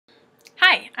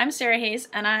Hi, I'm Sarah Hayes,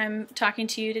 and I'm talking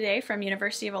to you today from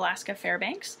University of Alaska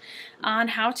Fairbanks on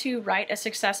how to write a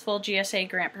successful GSA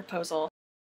grant proposal.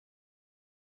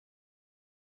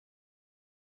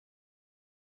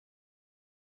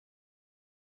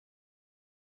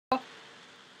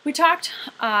 We talked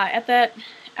at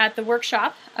the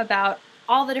workshop about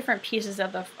all the different pieces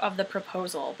of the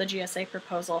proposal, the GSA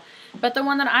proposal, but the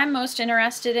one that I'm most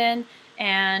interested in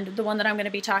and the one that I'm going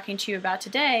to be talking to you about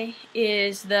today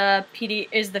is the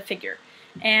figure.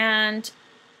 And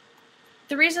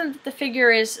the reason that the figure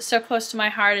is so close to my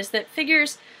heart is that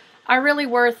figures are really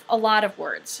worth a lot of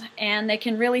words, and they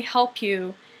can really help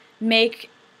you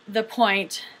make the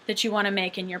point that you want to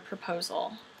make in your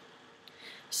proposal.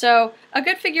 So a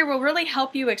good figure will really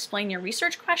help you explain your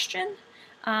research question,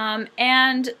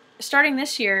 and starting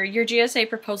this year, your GSA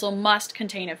proposal must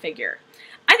contain a figure.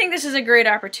 I think this is a great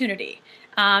opportunity.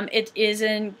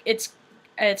 It's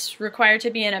required to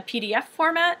be in a PDF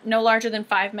format, no larger than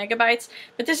 5 megabytes,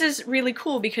 but this is really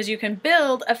cool because you can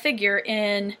build a figure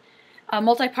in a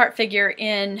multi-part figure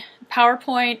in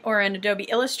PowerPoint or in Adobe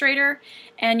Illustrator,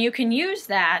 and you can use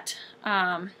that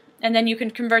and then you can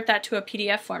convert that to a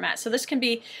PDF format. So this can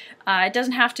be, it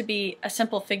doesn't have to be a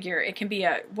simple figure, it can be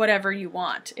whatever you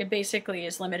want. It basically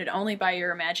is limited only by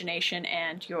your imagination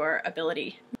and your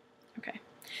ability. Okay.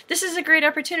 This is a great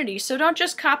opportunity, so don't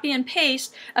just copy and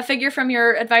paste a figure from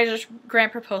your advisor's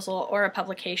grant proposal or a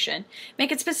publication.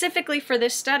 Make it specifically for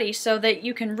this study so that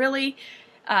you can really,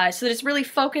 so that it's really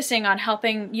focusing on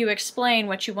helping you explain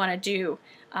what you want to do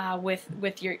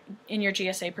in your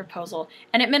GSA proposal,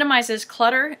 and it minimizes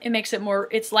clutter. It makes it more.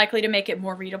 It's likely to make it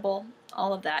more readable.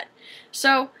 All of that.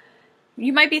 So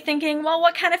you might be thinking, well,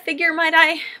 what kind of figure might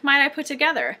I put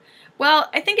together? Well,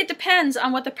 I think it depends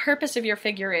on what the purpose of your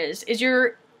figure is.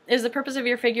 Is the purpose of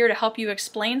your figure to help you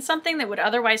explain something that would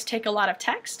otherwise take a lot of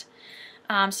text,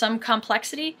 some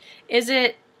complexity?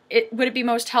 Would it be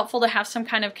most helpful to have some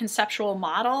kind of conceptual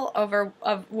model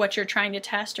of what you're trying to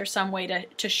test, or some way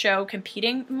to show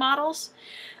competing models?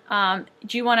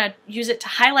 Do you want to use it to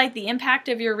highlight the impact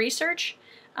of your research?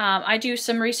 I do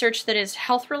some research that is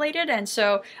health related, and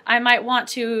so I might want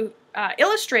to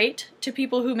illustrate to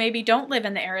people who maybe don't live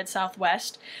in the arid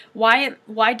Southwest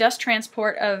why dust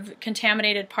transport of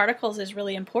contaminated particles is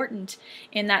really important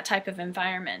in that type of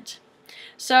environment.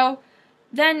 So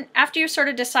then, after you've sort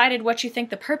of decided what you think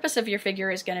the purpose of your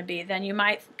figure is going to be, then you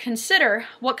might consider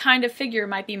what kind of figure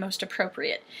might be most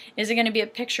appropriate. Is it going to be a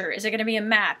picture? Is it going to be a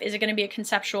map? Is it going to be a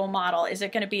conceptual model? Is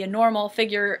it going to be a normal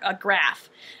figure, a graph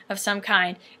of some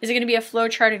kind? Is it going to be a flow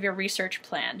chart of your research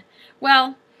plan?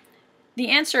 Well, the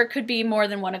answer could be more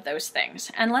than one of those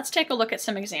things. And let's take a look at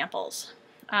some examples.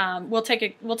 We'll take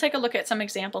a look at some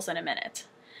examples in a minute.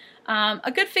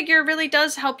 A good figure really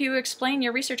does help you explain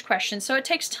your research question, so it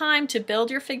takes time to build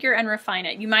your figure and refine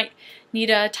it. You might need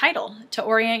a title to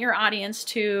orient your audience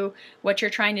to what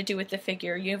you're trying to do with the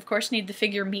figure. You, of course, need the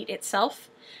figure meet itself.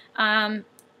 And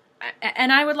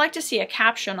I would like to see a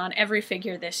caption on every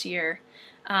figure this year.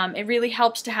 It really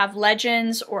helps to have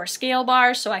legends or scale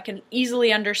bars so I can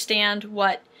easily understand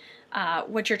what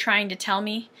you're trying to tell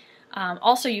me.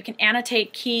 Also, you can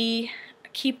annotate key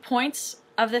points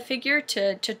of the figure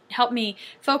to help me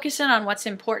focus in on what's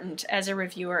important as a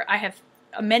reviewer. I have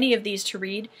many of these to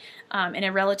read in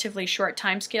a relatively short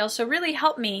time scale, so really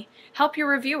help your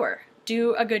reviewer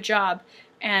do a good job,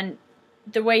 and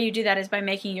the way you do that is by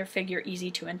making your figure easy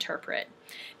to interpret.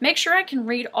 Make sure I can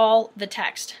read all the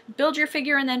text. Build your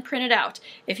figure and then print it out.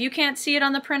 If you can't see it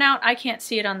on the printout, I can't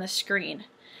see it on the screen.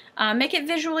 Make it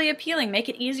visually appealing. Make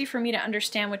it easy for me to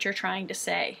understand what you're trying to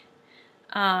say.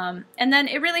 And then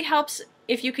it really helps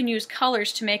if you can use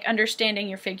colors to make understanding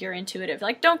your figure intuitive.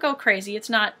 Like, don't go crazy, it's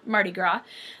not Mardi Gras,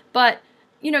 but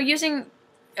you know, using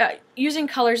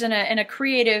colors in a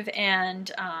creative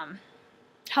and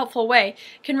helpful way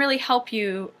can really help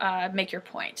you make your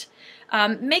point.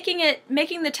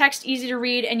 Making the text easy to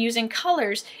read and using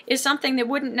colors is something that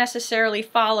wouldn't necessarily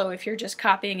follow if you're just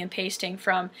copying and pasting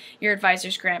from your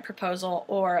advisor's grant proposal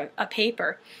or a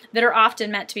paper that are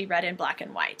often meant to be read in black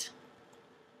and white.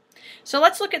 So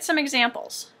let's look at some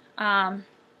examples.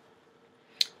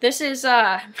 This is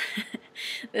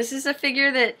this is a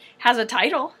figure that has a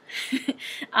title.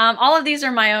 All of these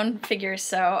are my own figures,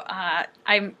 so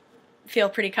I feel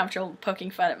pretty comfortable poking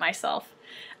fun at myself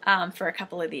for a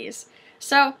couple of these.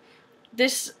 So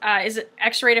this is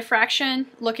X-ray diffraction,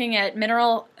 looking at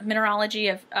mineralogy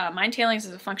of mine tailings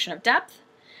as a function of depth.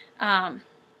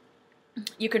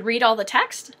 You could read all the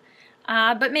text.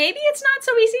 But maybe it's not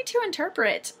so easy to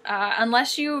interpret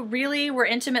unless you really were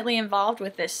intimately involved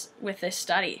with this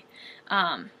study.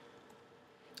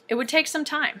 It would take some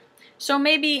time. So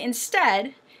maybe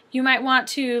instead you might want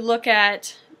to look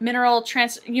at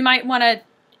you might want to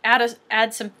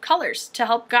add some colors to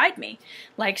help guide me.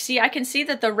 Like, see, I can see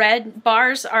that the red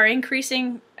bars are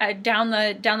increasing down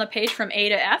the page from A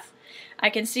to F.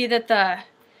 I can see that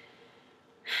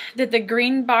the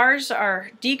green bars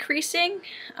are decreasing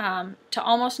to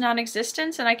almost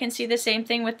non-existence, and I can see the same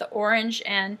thing with the orange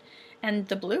and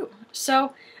the blue.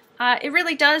 So it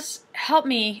really does help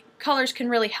me. Colors can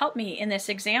really help me in this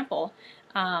example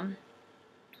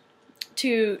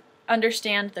to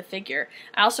understand the figure.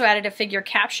 I also added a figure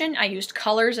caption. I used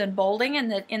colors and bolding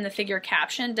in the figure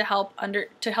caption to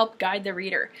help guide the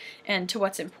reader and to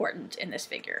what's important in this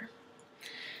figure.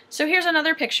 So here's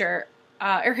another picture,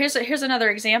 or here's another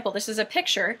example. This is a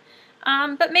picture,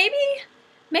 but maybe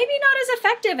not as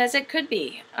effective as it could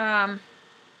be.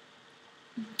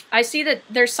 I see that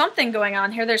there's something going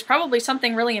on here. There's probably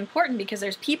something really important because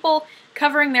there's people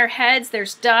covering their heads.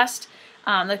 There's dust.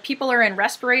 The people are in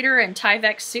respirator and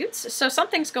Tyvek suits, so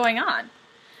something's going on.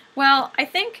 Well, I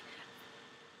think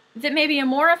that maybe a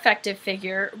more effective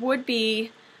figure would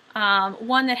be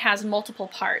one that has multiple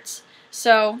parts.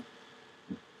 So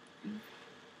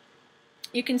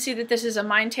you can see that this is a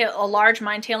large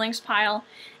mine tailings pile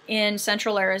in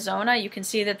central Arizona. You can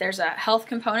see that there's a health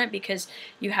component because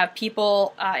you have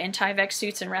people in Tyvek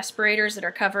suits and respirators that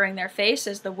are covering their face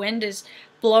as the wind is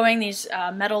blowing these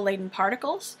metal-laden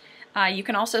particles. You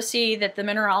can also see that the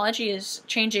mineralogy is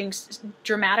changing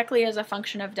dramatically as a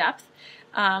function of depth,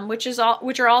 which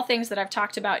are all things that I've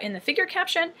talked about in the figure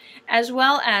caption as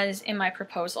well as in my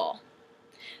proposal.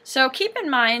 So keep in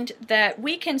mind that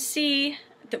we can see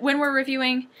that when we're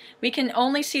reviewing, we can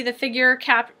only see the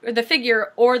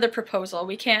figure or the proposal.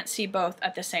 We can't see both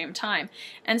at the same time.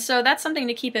 And so that's something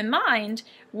to keep in mind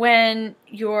when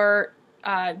you're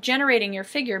generating your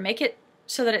figure. Make it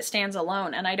so that it stands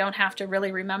alone and I don't have to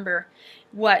really remember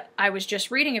what I was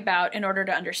just reading about in order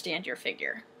to understand your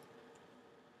figure.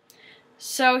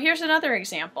 So here's another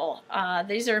example.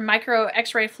 These are micro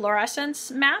X-ray fluorescence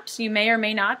maps. You may or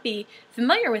may not be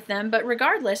familiar with them, but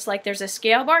regardless, like there's a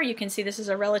scale bar. You can see this is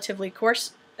a relatively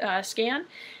coarse scan,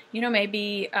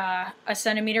 maybe a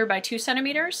centimeter by 2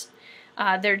 centimeters.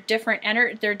 They're different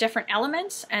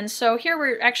elements, and so here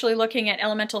we're actually looking at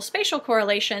elemental spatial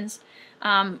correlations,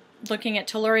 looking at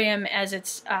tellurium as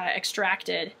it's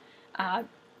extracted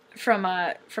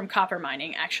from copper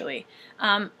mining, actually.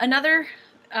 Another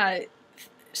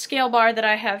scale bar that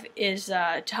I have is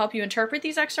to help you interpret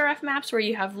these XRF maps, where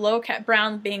you have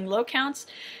brown being low counts,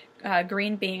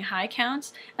 green being high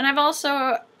counts. And I've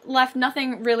also left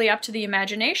nothing really up to the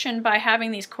imagination by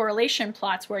having these correlation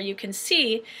plots where you can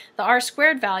see the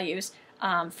R² values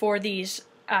for these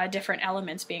different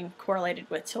elements being correlated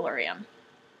with tellurium.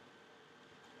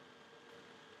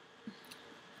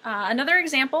 Another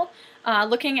example,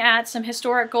 looking at some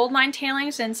historic gold mine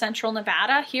tailings in central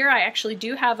Nevada. Here I actually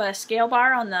do have a scale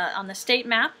bar on the state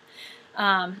map,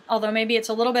 although maybe it's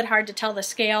a little bit hard to tell the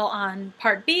scale on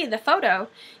part B, the photo.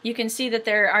 You can see that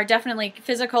there are definitely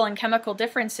physical and chemical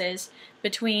differences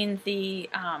between the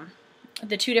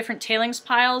two different tailings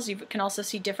piles. You can also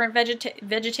see different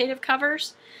vegetative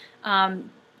covers,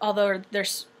 although they're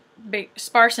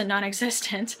sparse and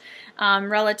non-existent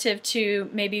relative to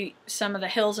maybe some of the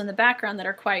hills in the background that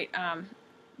are quite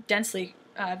densely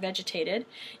vegetated.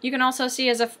 You can also see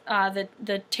as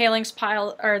the tailings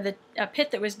pile, or the pit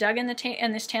that was dug in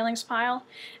this tailings pile.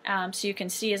 So you can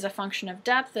see as a function of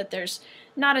depth that there's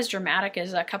not as dramatic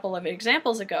as a couple of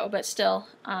examples ago, but still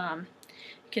you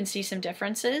can see some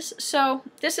differences. So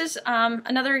this is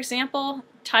another example.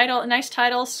 Nice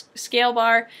title, scale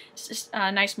bar,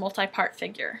 a nice multi-part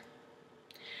figure.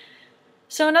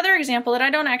 So another example that I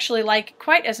don't actually like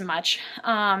quite as much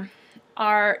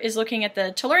is looking at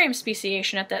the Tellurium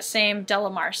speciation at that same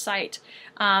Delamar site.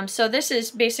 So this is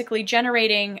basically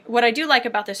generating, what I do like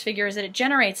about this figure is that it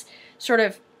generates sort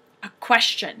of a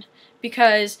question,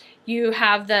 because you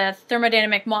have the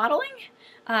thermodynamic modeling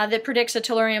that predicts a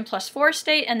Tellurium +4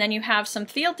 state, and then you have some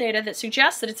field data that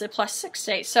suggests that it's a +6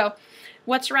 state. So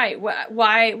what's right?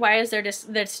 Why is there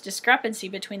this discrepancy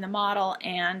between the model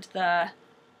and the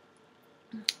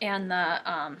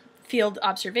field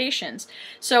observations?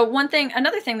 So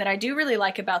another thing that I do really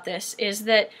like about this is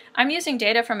that I'm using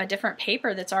data from a different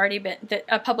paper that's already been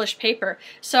a published paper.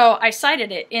 So I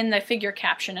cited it in the figure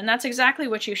caption, and that's exactly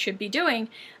what you should be doing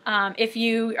if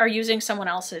you are using someone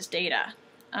else's data.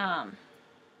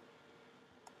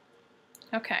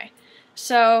 Okay,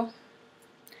 so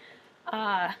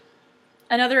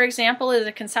Another example is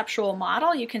a conceptual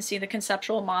model. You can see the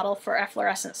conceptual model for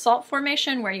efflorescent salt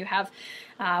formation, where you have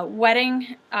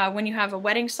wetting, when you have a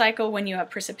wetting cycle, when you have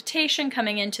precipitation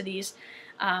coming into these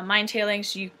mine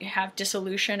tailings, you have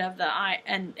dissolution of the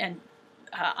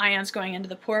ions going into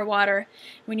the pore water.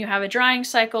 When you have a drying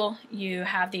cycle, you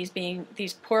have these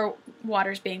pore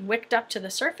waters being wicked up to the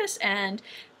surface and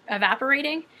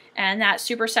evaporating, and that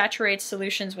supersaturates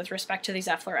solutions with respect to these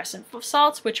efflorescent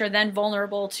salts, which are then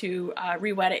vulnerable to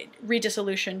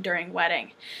redissolution during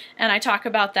wetting. And I talk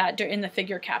about that in the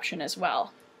figure caption as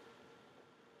well.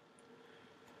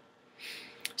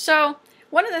 So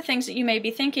one of the things that you may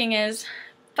be thinking is,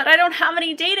 but I don't have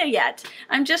any data yet.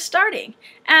 I'm just starting.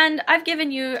 And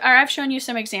I've shown you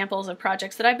some examples of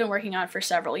projects that I've been working on for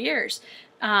several years.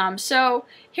 So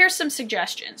here's some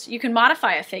suggestions. You can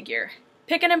modify a figure.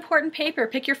 Pick an important paper.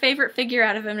 Pick your favorite figure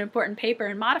out of an important paper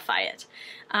and modify it.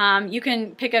 You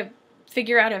can pick a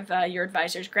figure out of your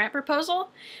advisor's grant proposal,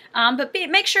 but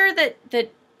make sure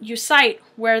that you cite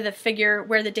where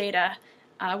the data,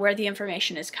 where the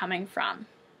information is coming from.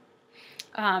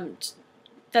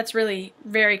 That's really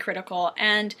very critical.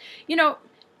 And, you know,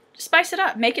 spice it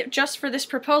up. Make it just for this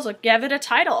proposal. Give it a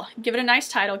title. Give it a nice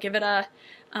title. Give it a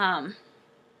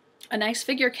nice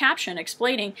figure caption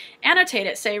explaining. Annotate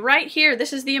it. Say, right here,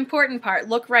 this is the important part.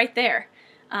 Look right there.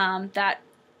 That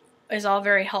is all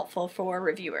very helpful for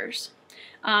reviewers.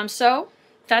 So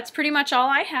that's pretty much all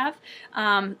I have.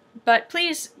 But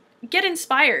please get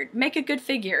inspired. Make a good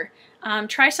figure.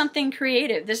 Try something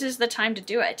creative. This is the time to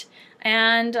do it.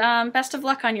 And best of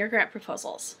luck on your grant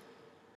proposals.